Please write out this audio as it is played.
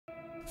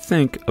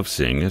Think of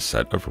seeing a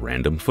set of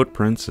random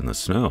footprints in the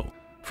snow.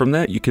 From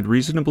that, you could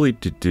reasonably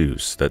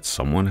deduce that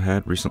someone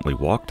had recently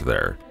walked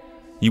there.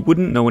 You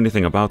wouldn't know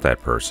anything about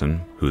that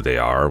person, who they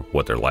are,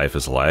 what their life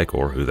is like,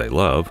 or who they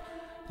love.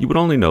 You would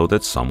only know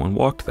that someone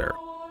walked there.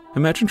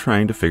 Imagine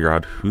trying to figure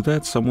out who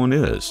that someone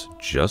is,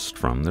 just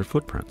from their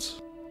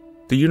footprints.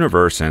 The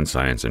universe and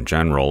science in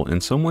general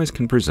in some ways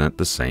can present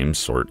the same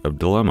sort of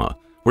dilemma,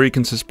 where you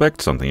can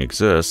suspect something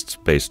exists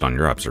based on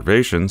your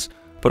observations,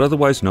 but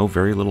otherwise know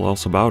very little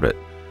else about it.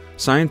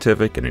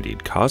 Scientific and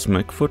indeed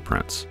cosmic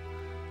footprints.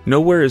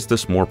 Nowhere is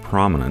this more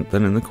prominent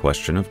than in the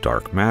question of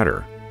dark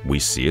matter. We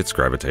see its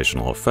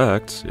gravitational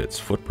effects, its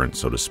footprint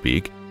so to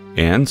speak,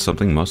 and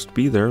something must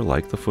be there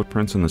like the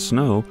footprints in the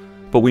snow,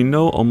 but we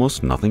know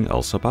almost nothing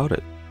else about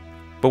it.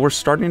 But we're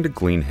starting to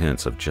glean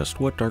hints of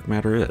just what dark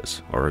matter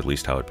is, or at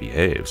least how it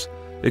behaves,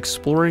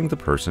 exploring the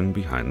person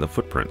behind the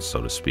footprints,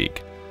 so to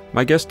speak.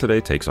 My guest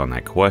today takes on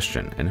that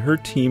question, and her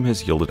team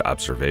has yielded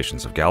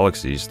observations of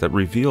galaxies that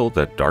reveal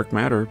that dark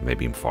matter may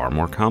be far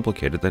more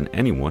complicated than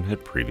anyone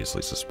had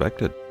previously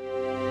suspected.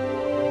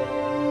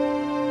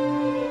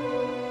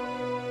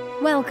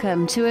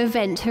 Welcome to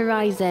Event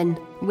Horizon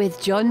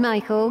with John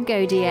Michael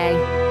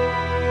Godier.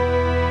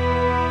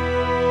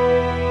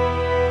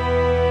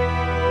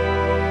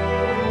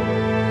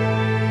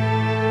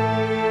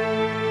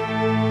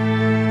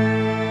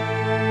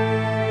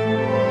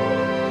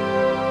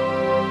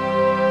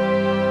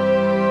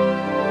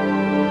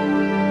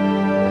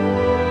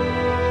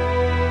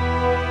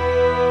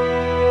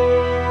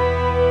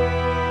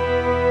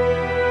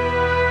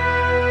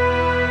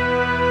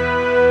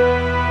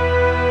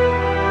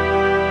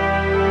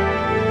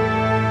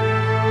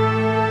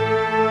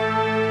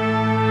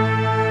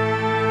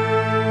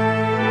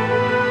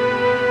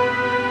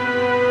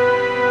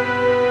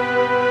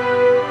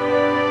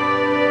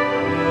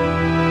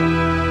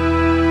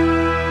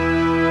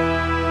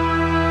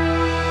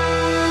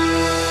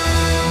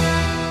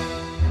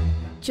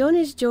 John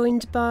is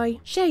joined by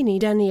Shany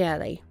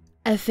Danieli,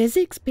 a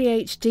physics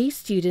PhD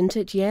student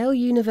at Yale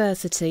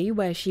University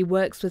where she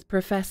works with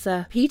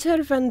Professor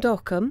Peter van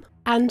Dokkum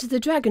and the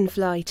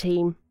Dragonfly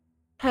team.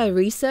 Her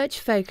research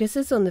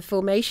focuses on the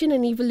formation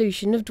and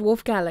evolution of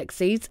dwarf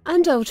galaxies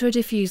and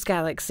ultra-diffuse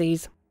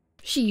galaxies.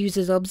 She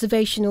uses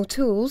observational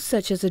tools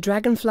such as a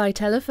Dragonfly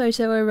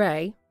telephoto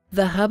array,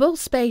 the Hubble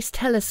Space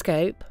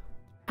Telescope,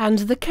 and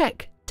the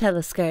Keck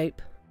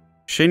telescope.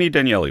 Shany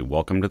Danieli,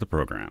 welcome to the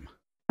program.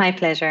 My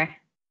pleasure.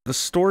 The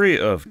story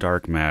of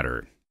dark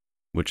matter,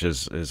 which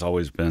has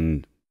always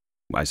been,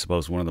 I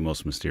suppose, one of the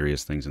most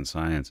mysterious things in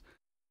science,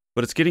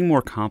 but it's getting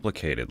more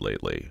complicated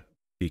lately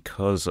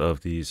because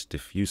of these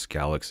diffuse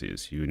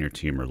galaxies you and your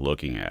team are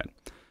looking at.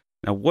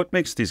 Now, what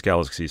makes these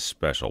galaxies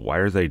special? Why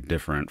are they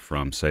different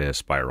from, say, a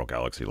spiral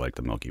galaxy like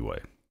the Milky Way?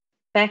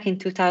 Back in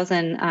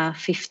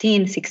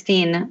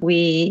 2015-16,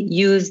 we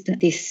used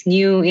this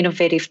new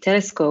innovative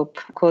telescope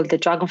called the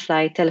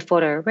Dragonfly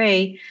Telephoto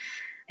Array,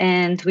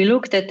 and we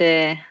looked at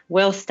the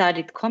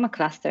well-studied coma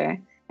cluster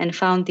and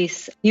found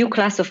this new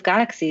class of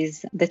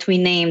galaxies that we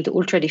named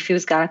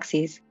ultra-diffuse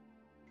galaxies.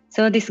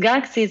 So these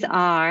galaxies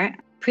are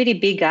pretty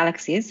big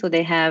galaxies, so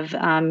they have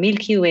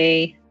Milky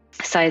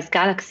Way-sized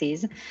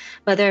galaxies,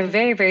 but they're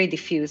very, very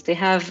diffuse. They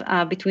have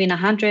between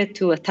 100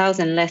 to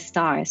 1,000 less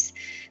stars.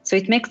 So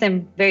it makes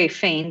them very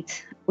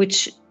faint,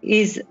 which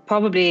is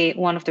probably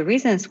one of the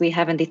reasons we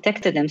haven't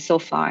detected them so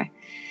far.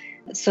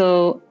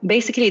 So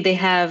basically, they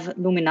have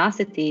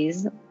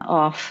luminosities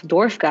of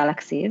dwarf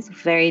galaxies,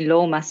 very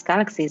low mass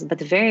galaxies, but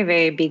very,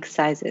 very big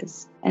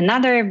sizes.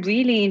 Another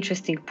really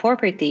interesting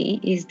property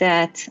is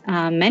that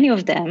many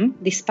of them,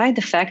 despite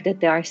the fact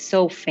that they are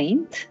so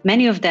faint,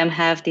 many of them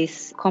have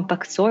these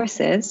compact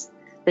sources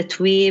that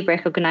we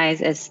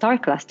recognize as star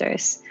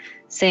clusters,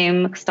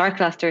 same star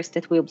clusters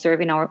that we observe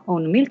in our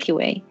own Milky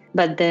Way.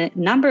 But the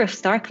number of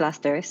star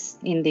clusters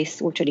in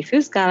these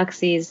ultra-diffuse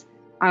galaxies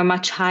are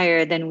much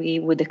higher than we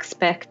would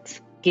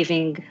expect,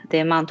 given the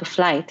amount of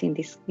light in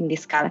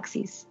these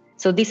galaxies.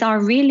 So these are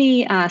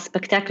really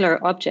spectacular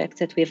objects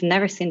that we've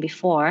never seen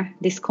before.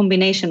 This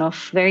combination of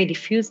very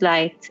diffuse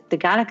light, the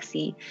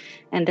galaxy,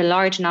 and the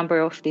large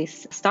number of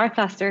these star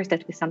clusters,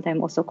 that we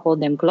sometimes also call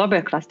them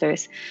globular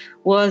clusters,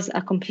 was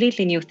a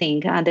completely new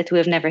thing that we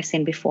have never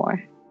seen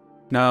before.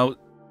 Now,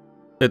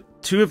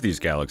 two of these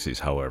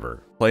galaxies,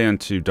 however, play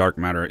into dark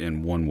matter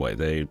in one way.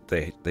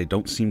 They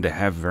don't seem to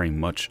have very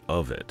much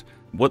of it.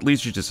 What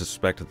leads you to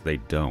suspect that they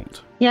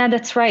don't? Yeah,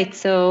 that's right.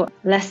 So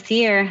last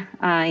year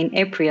in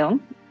April,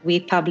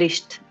 we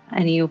published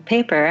a new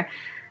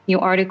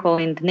article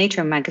in the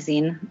Nature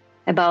magazine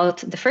about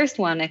the first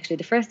one, actually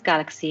the first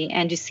galaxy,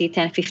 NGC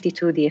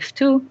 1052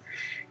 DF2.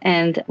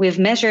 And we've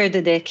measured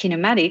the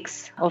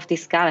kinematics of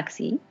this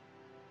galaxy.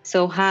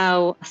 So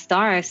how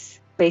stars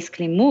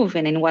basically move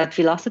and in what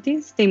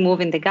velocities they move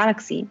in the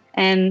galaxy.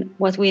 And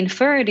what we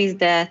inferred is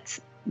that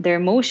their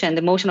motion,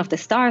 the motion of the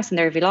stars and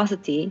their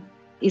velocity,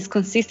 is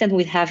consistent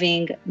with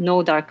having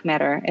no dark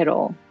matter at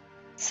all.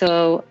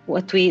 So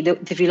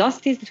the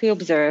velocities that we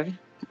observe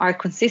are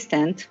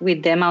consistent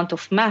with the amount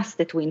of mass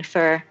that we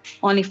infer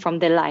only from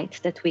the light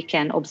that we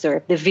can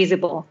observe, the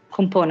visible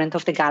component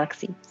of the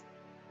galaxy.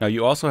 Now,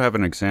 you also have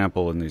an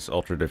example in these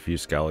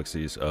ultra-diffuse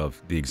galaxies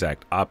of the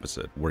exact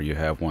opposite, where you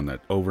have one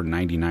that over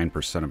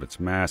 99% of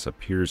its mass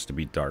appears to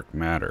be dark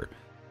matter.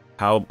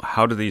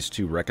 How do these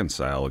two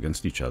reconcile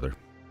against each other?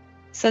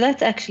 So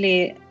that's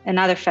actually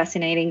another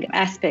fascinating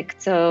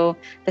aspect. So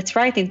that's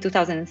right, in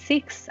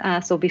 2006,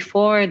 so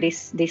before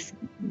this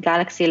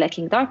galaxy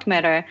lacking dark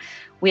matter,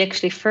 we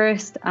actually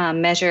first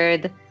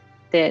measured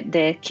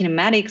the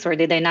kinematics or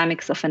the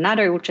dynamics of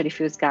another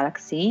ultra-diffuse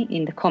galaxy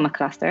in the Coma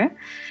cluster.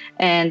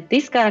 And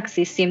this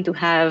galaxy seemed to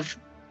have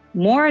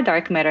more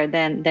dark matter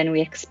than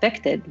we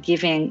expected,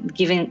 given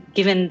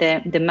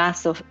the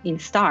mass in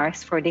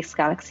stars for this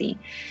galaxy.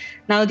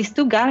 Now, these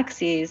two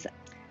galaxies,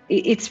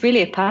 it's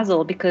really a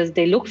puzzle because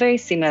they look very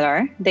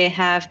similar. They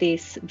have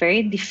this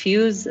very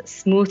diffuse,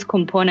 smooth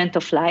component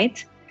of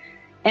light,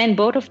 and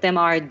both of them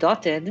are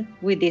dotted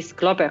with these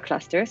globular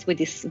clusters, with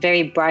these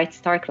very bright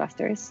star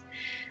clusters,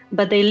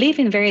 but they live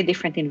in very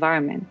different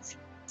environments.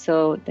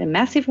 So the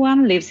massive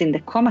one lives in the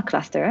Coma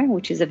cluster,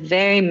 which is a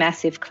very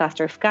massive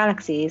cluster of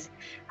galaxies.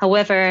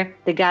 However,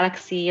 the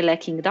galaxy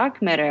lacking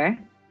dark matter,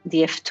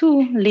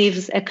 DF2,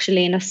 lives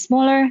actually in a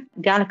smaller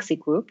galaxy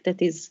group that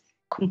is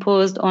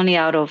composed only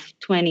out of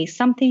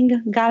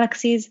 20-something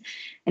galaxies,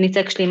 and it's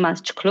actually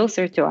much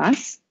closer to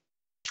us.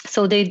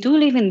 So they do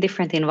live in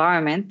different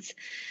environments.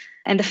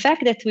 And the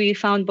fact that we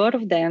found both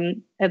of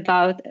them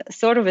about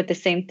sort of at the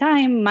same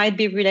time might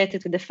be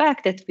related to the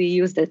fact that we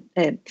used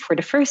for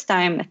the first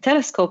time a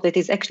telescope that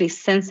is actually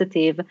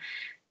sensitive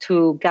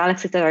to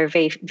galaxies that are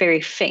very,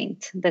 very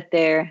faint, that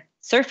their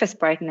surface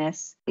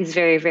brightness is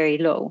very, very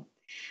low.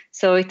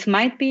 So it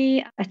might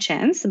be a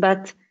chance,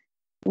 but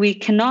we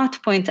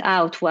cannot point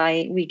out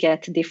why we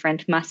get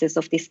different masses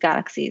of these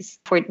galaxies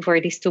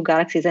for these two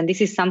galaxies. And this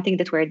is something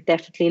that we're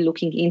definitely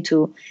looking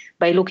into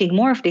by looking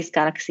more of these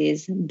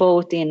galaxies,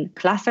 both in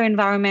cluster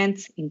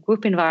environments, in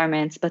group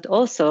environments, but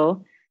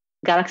also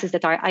galaxies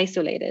that are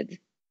isolated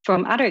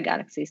from other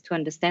galaxies to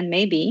understand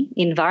maybe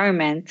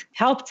environment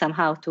helped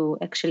somehow to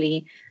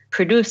actually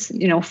produce,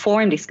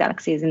 form these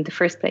galaxies in the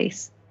first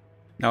place.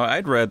 Now,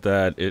 I'd read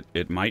that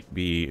it might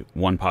be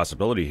one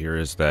possibility here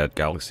is that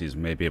galaxies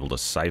may be able to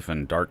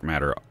siphon dark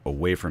matter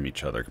away from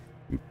each other,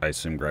 I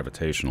assume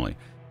gravitationally.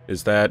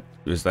 Is that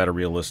a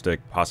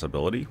realistic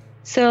possibility?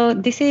 So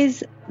this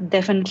is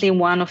definitely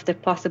one of the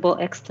possible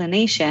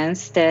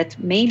explanations that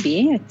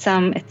maybe at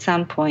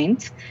some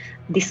point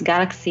this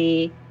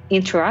galaxy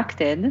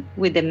interacted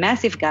with the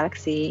massive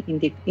galaxy in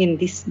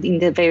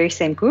the very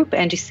same group,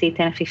 NGC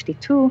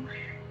 1052,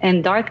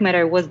 and dark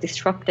matter was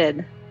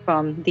disrupted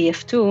from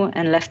DF2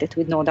 and left it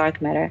with no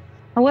dark matter.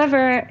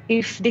 However,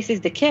 if this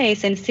is the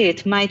case, and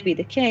it might be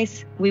the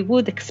case, we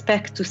would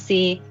expect to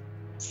see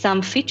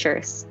some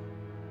features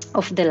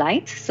of the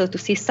light, so to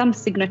see some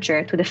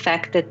signature to the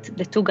fact that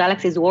the two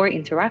galaxies were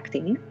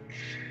interacting.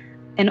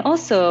 And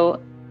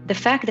also the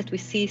fact that we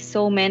see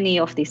so many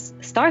of these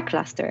star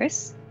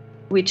clusters,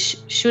 which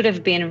should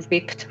have been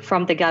ripped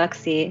from the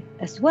galaxy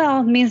as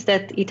well, means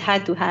that it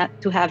had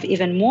to have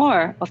even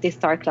more of these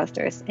star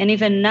clusters. And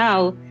even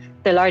now,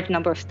 the large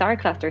number of star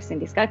clusters in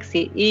this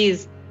galaxy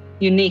is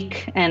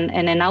unique and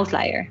an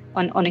outlier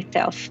on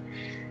itself.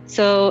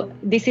 So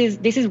this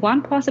is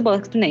one possible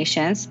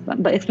explanation,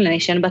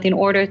 but in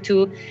order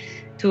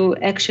to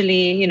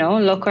actually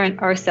lock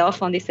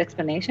ourselves on this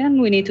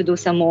explanation, we need to do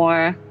some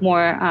more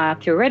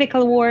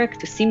theoretical work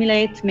to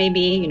simulate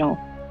maybe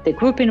the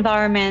group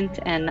environment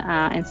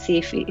and see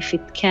if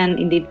it can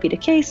indeed be the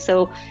case.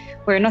 So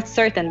we're not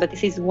certain, but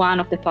this is one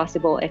of the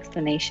possible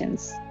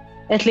explanations.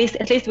 At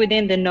least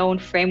within the known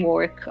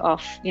framework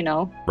of,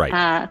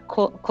 right.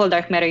 Cold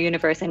dark matter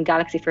universe and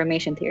galaxy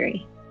formation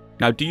theory.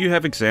 Now, do you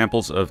have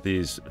examples of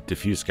these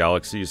diffuse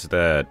galaxies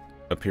that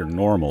appear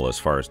normal as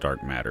far as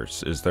dark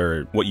matters? Is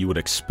there what you would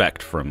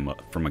expect from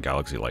a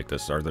galaxy like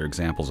this? Are there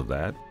examples of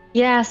that?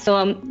 Yeah, so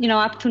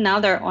up to now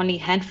there are only a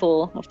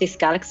handful of these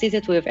galaxies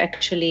that we've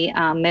actually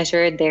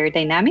measured their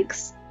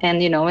dynamics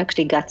and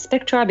actually got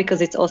spectra, because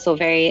it's also a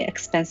very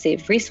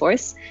expensive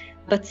resource.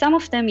 But some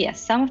of them, yes,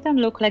 some of them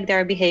look like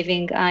they're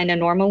behaving in a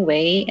normal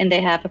way, and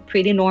they have a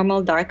pretty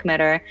normal dark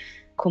matter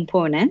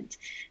component.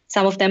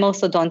 Some of them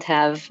also don't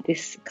have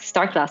these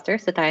star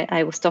clusters that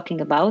I was talking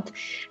about.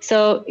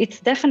 So it's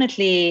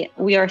definitely,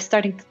 we are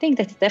starting to think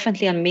that it's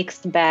definitely a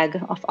mixed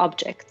bag of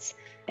objects.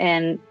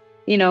 And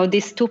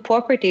these two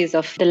properties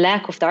of the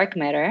lack of dark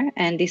matter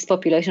and this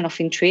population of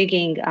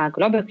intriguing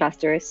globular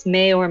clusters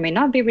may or may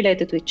not be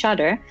related to each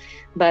other,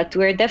 but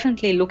we're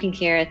definitely looking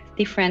here at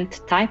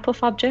different type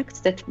of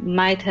objects that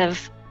might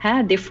have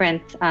had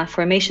different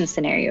formation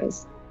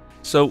scenarios.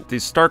 So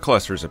these star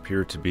clusters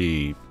appear to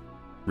be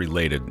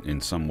related in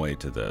some way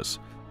to this.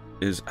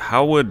 Is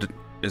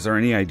there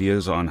any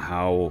ideas on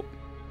how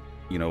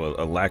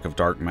a lack of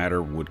dark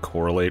matter would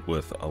correlate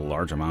with a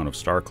large amount of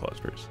star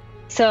clusters?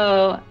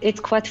 So it's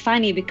quite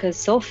funny because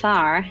so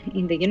far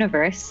in the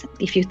universe,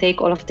 if you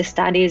take all of the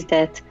studies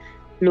that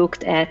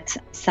looked at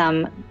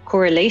some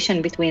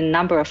correlation between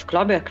number of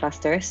globular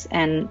clusters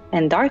and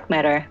dark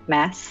matter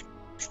mass,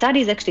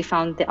 studies actually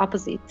found the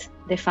opposite.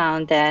 They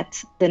found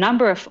that the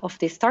number of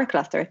these star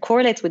clusters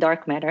correlates with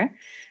dark matter,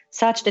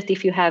 such that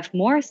if you have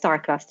more star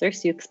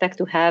clusters, you expect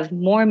to have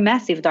more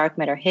massive dark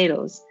matter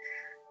halos.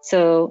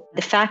 So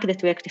the fact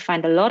that we actually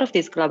find a lot of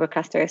these globular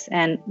clusters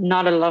and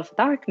not a lot of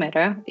dark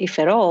matter, if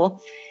at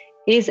all,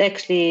 is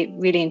actually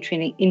really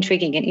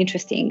intriguing and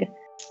interesting.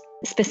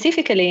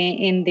 Specifically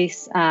in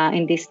this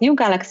new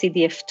galaxy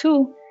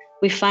DF2,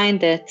 we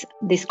find that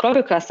these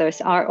globular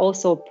clusters are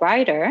also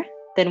brighter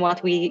than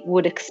what we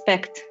would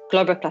expect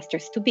globular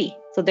clusters to be.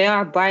 So they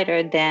are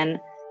brighter than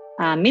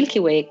Milky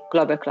Way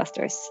globular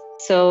clusters.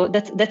 So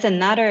that's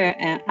another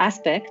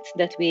aspect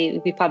that we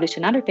published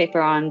another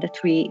paper on that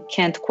we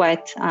can't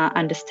quite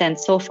understand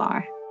so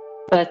far.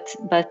 But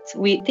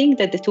we think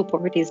that the two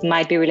properties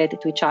might be related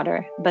to each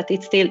other. But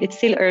it's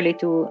still early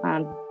to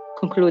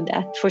conclude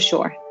that for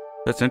sure.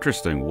 That's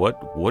interesting.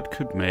 What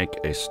could make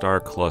a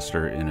star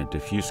cluster in a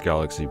diffuse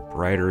galaxy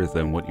brighter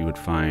than what you would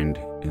find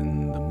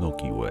in the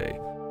Milky Way?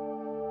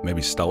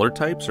 Maybe stellar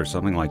types or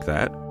something like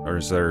that? Or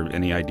is there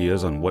any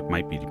ideas on what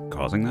might be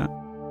causing that?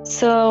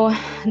 So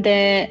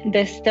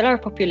the stellar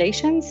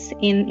populations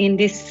in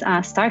these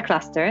star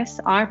clusters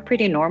are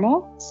pretty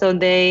normal. So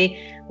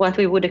what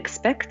we would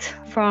expect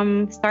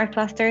from star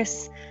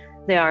clusters,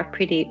 they are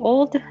pretty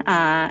old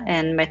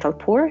and metal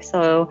poor.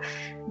 So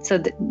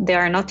they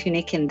are not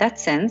unique in that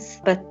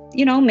sense. But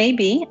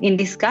maybe in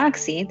this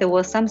galaxy there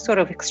was some sort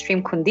of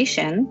extreme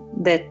condition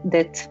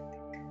that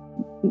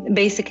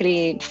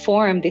basically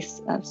formed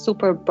this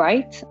super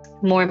bright,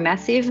 more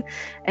massive,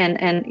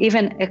 and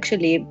even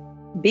actually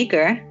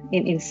bigger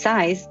in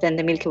size than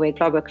the Milky Way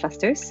globular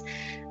clusters.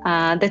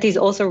 That is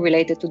also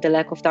related to the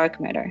lack of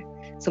dark matter.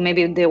 So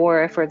maybe there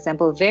were, for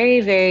example,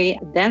 very, very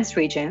dense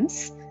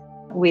regions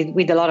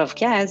with a lot of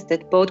gas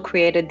that both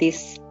created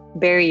this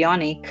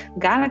baryonic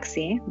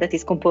galaxy that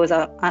is composed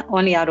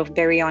only out of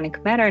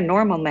baryonic matter,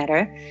 normal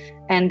matter,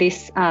 and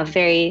these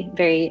very,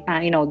 very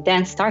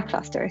dense star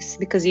clusters,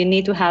 because you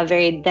need to have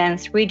very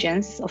dense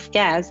regions of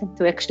gas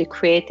to actually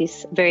create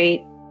these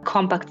very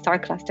compact star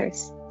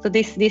clusters. So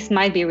this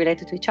might be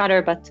related to each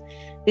other, but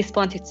at this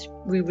point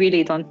we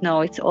really don't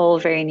know. It's all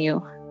very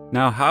new.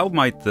 Now, how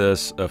might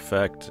this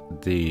affect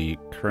the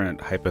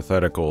current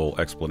hypothetical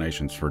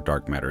explanations for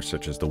dark matter,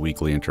 such as the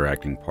weakly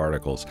interacting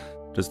particles?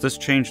 Does this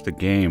change the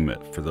game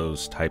for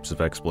those types of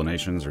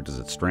explanations, or does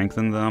it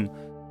strengthen them?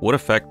 What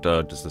effect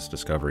does this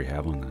discovery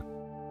have on that?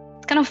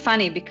 It's kind of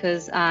funny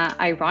because,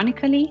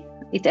 ironically,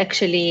 it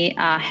actually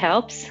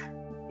helps,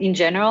 in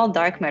general,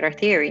 dark matter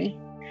theory.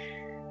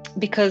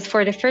 Because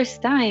for the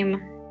first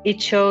time, it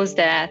shows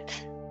that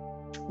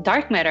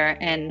dark matter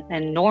and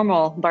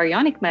normal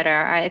baryonic matter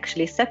are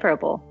actually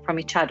separable from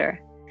each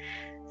other.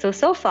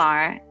 So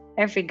far,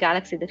 every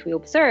galaxy that we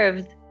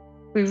observed,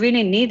 we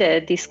really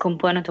needed this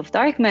component of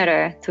dark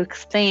matter to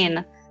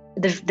explain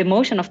the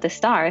motion of the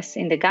stars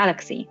in the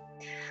galaxy.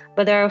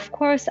 But there are, of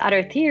course,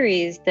 other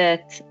theories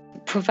that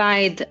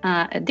provide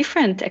a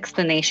different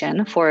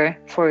explanation for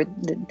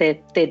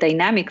the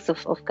dynamics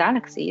of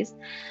galaxies,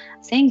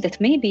 saying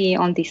that maybe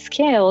on these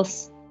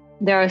scales,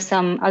 there are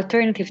some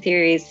alternative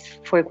theories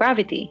for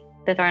gravity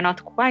that are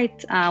not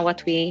quite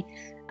what we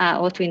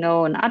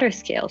know on other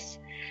scales.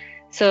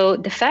 So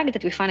the fact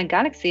that we find a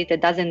galaxy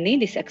that doesn't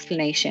need this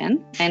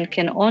explanation and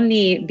can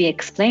only be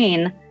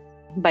explained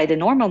by the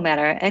normal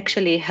matter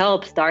actually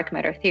helps dark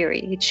matter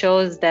theory. It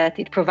shows that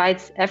it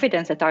provides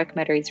evidence that dark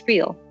matter is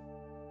real.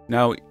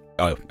 Now,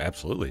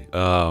 absolutely.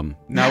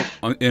 Now,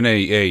 in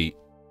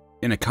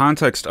a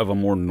context of a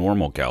more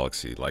normal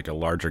galaxy, like a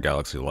larger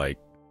galaxy, like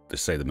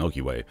say the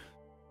Milky Way,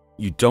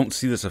 you don't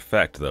see this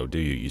effect, though, do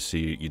you?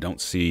 You don't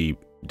see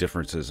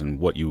differences in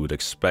what you would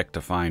expect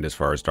to find as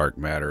far as dark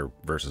matter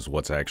versus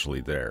what's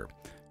actually there.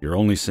 You're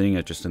only seeing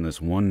it just in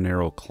this one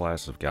narrow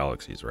class of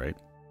galaxies, right?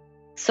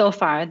 So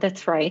far,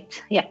 that's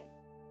right. Yeah,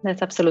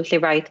 that's absolutely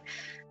right.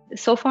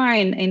 So far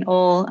in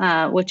all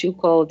what you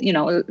call,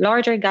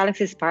 larger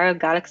galaxies, spiral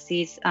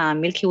galaxies,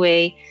 Milky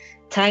Way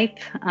type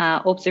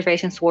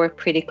observations were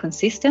pretty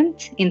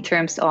consistent in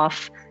terms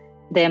of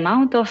the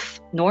amount of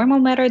normal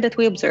matter that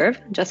we observe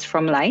just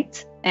from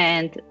light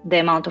and the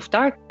amount of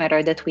dark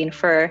matter that we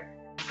infer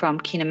from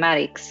the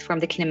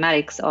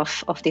kinematics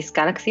of these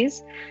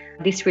galaxies.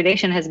 This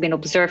relation has been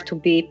observed to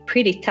be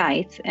pretty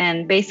tight,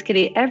 and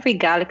basically every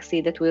galaxy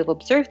that we've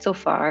observed so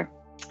far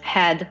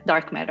had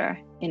dark matter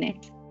in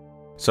it.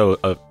 So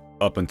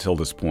up until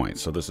this point,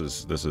 so this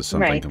is something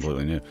right.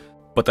 Completely new.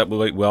 But that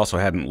we also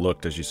hadn't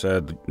looked, as you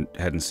said,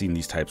 hadn't seen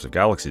these types of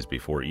galaxies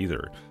before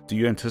either. Do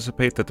you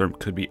anticipate that there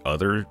could be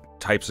other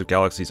types of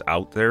galaxies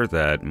out there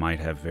that might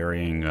have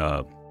varying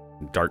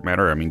dark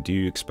matter? I mean, do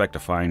you expect to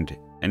find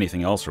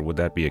anything else, or would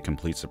that be a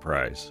complete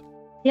surprise?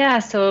 Yeah,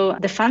 so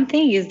the fun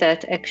thing is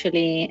that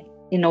actually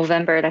in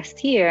November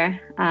last year,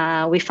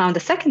 we found a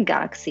second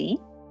galaxy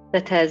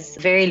that has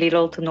very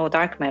little to no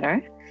dark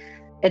matter.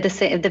 at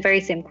the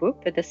very same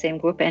group,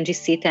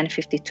 NGC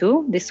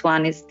 1052.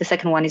 The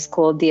second one is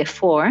called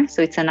DF4.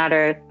 So it's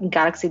another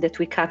galaxy that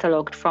we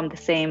cataloged from the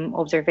same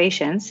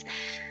observations.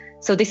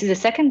 So this is a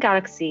second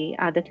galaxy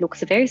that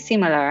looks very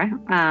similar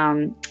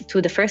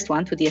to the first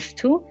one, to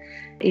DF2.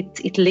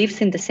 It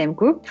lives in the same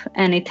group,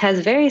 and it has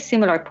very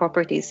similar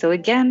properties. So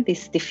again,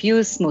 this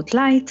diffuse smooth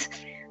light,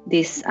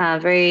 these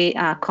very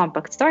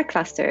compact star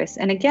clusters,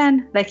 and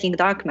again, lacking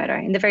dark matter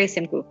in the very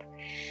same group.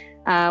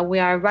 We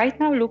are right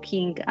now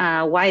looking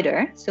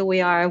wider. So we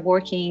are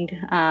working,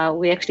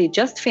 we actually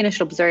just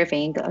finished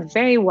observing a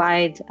very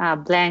wide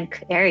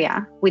blank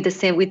area with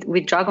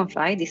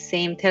Dragonfly, the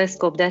same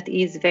telescope that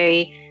is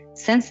very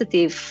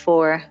sensitive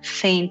for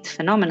faint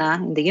phenomena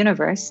in the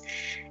universe.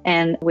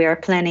 And we are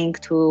planning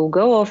to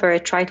go over,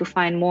 try to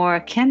find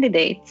more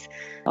candidates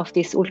of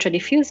these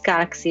ultra-diffuse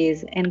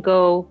galaxies and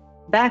go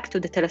back to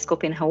the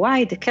telescope in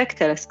Hawaii, the Keck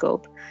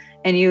telescope,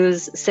 and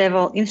use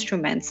several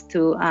instruments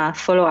to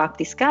follow up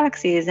these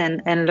galaxies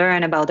and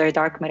learn about their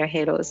dark matter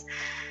halos.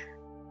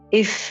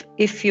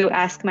 If you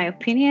ask my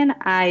opinion,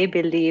 I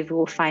believe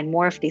we'll find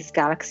more of these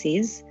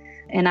galaxies.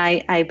 And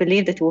I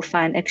believe that we'll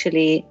find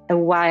actually a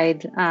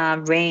wide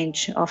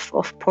range of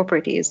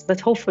properties, but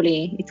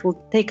hopefully it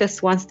will take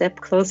us one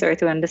step closer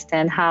to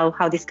understand how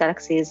these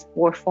galaxies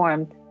were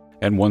formed.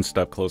 And one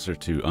step closer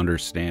to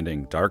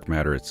understanding dark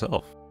matter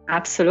itself.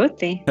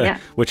 Absolutely, yeah.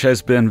 Which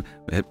has been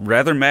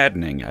rather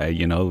maddening.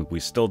 We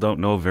still don't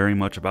know very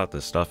much about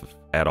this stuff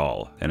at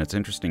all, and it's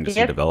interesting to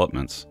see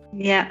developments.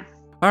 Yeah.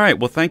 All right,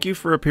 well, thank you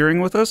for appearing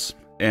with us.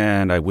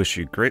 And I wish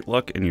you great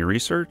luck in your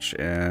research.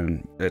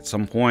 And at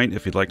some point,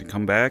 if you'd like to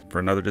come back for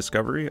another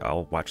discovery,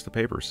 I'll watch the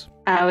papers.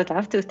 I would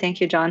love to. Thank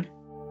you, John.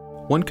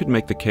 One could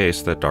make the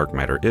case that dark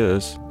matter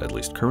is, at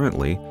least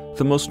currently,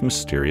 the most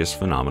mysterious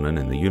phenomenon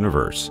in the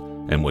universe.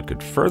 And one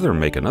could further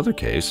make another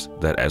case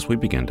that as we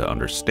begin to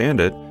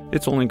understand it,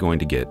 it's only going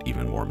to get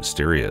even more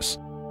mysterious.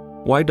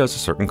 Why does a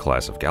certain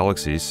class of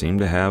galaxies seem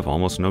to have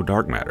almost no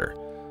dark matter?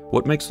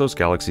 What makes those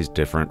galaxies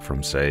different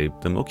from, say,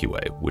 the Milky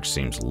Way, which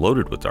seems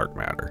loaded with dark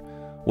matter?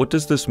 What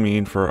does this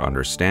mean for our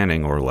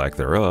understanding or lack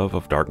thereof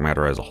of dark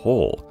matter as a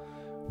whole?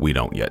 We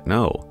don't yet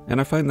know, and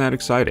I find that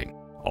exciting.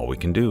 All we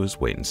can do is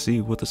wait and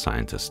see what the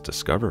scientists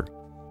discover.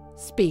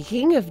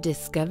 Speaking of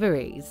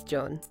discoveries,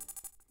 John.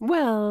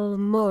 Well,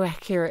 more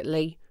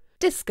accurately,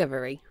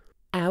 discovery.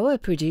 Our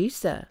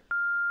producer,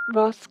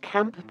 Ross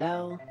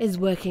Campbell, is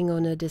working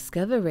on a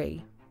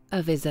discovery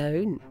of his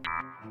own.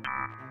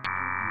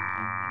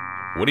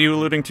 What are you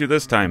alluding to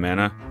this time,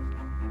 Anna?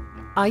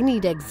 I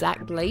need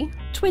exactly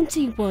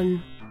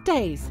 21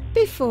 days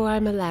before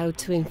I'm allowed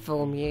to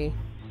inform you.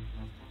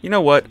 You know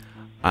what?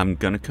 I'm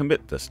gonna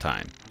commit this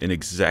time. In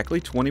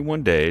exactly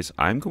 21 days,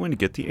 I'm going to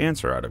get the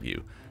answer out of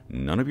you.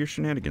 None of your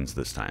shenanigans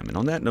this time. And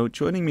on that note,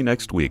 joining me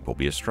next week will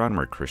be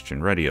astronomer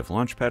Christian Reddy of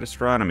Launchpad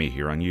Astronomy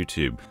here on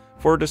YouTube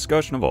for a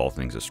discussion of all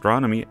things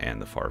astronomy and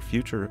the far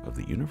future of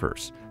the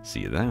universe.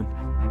 See you then.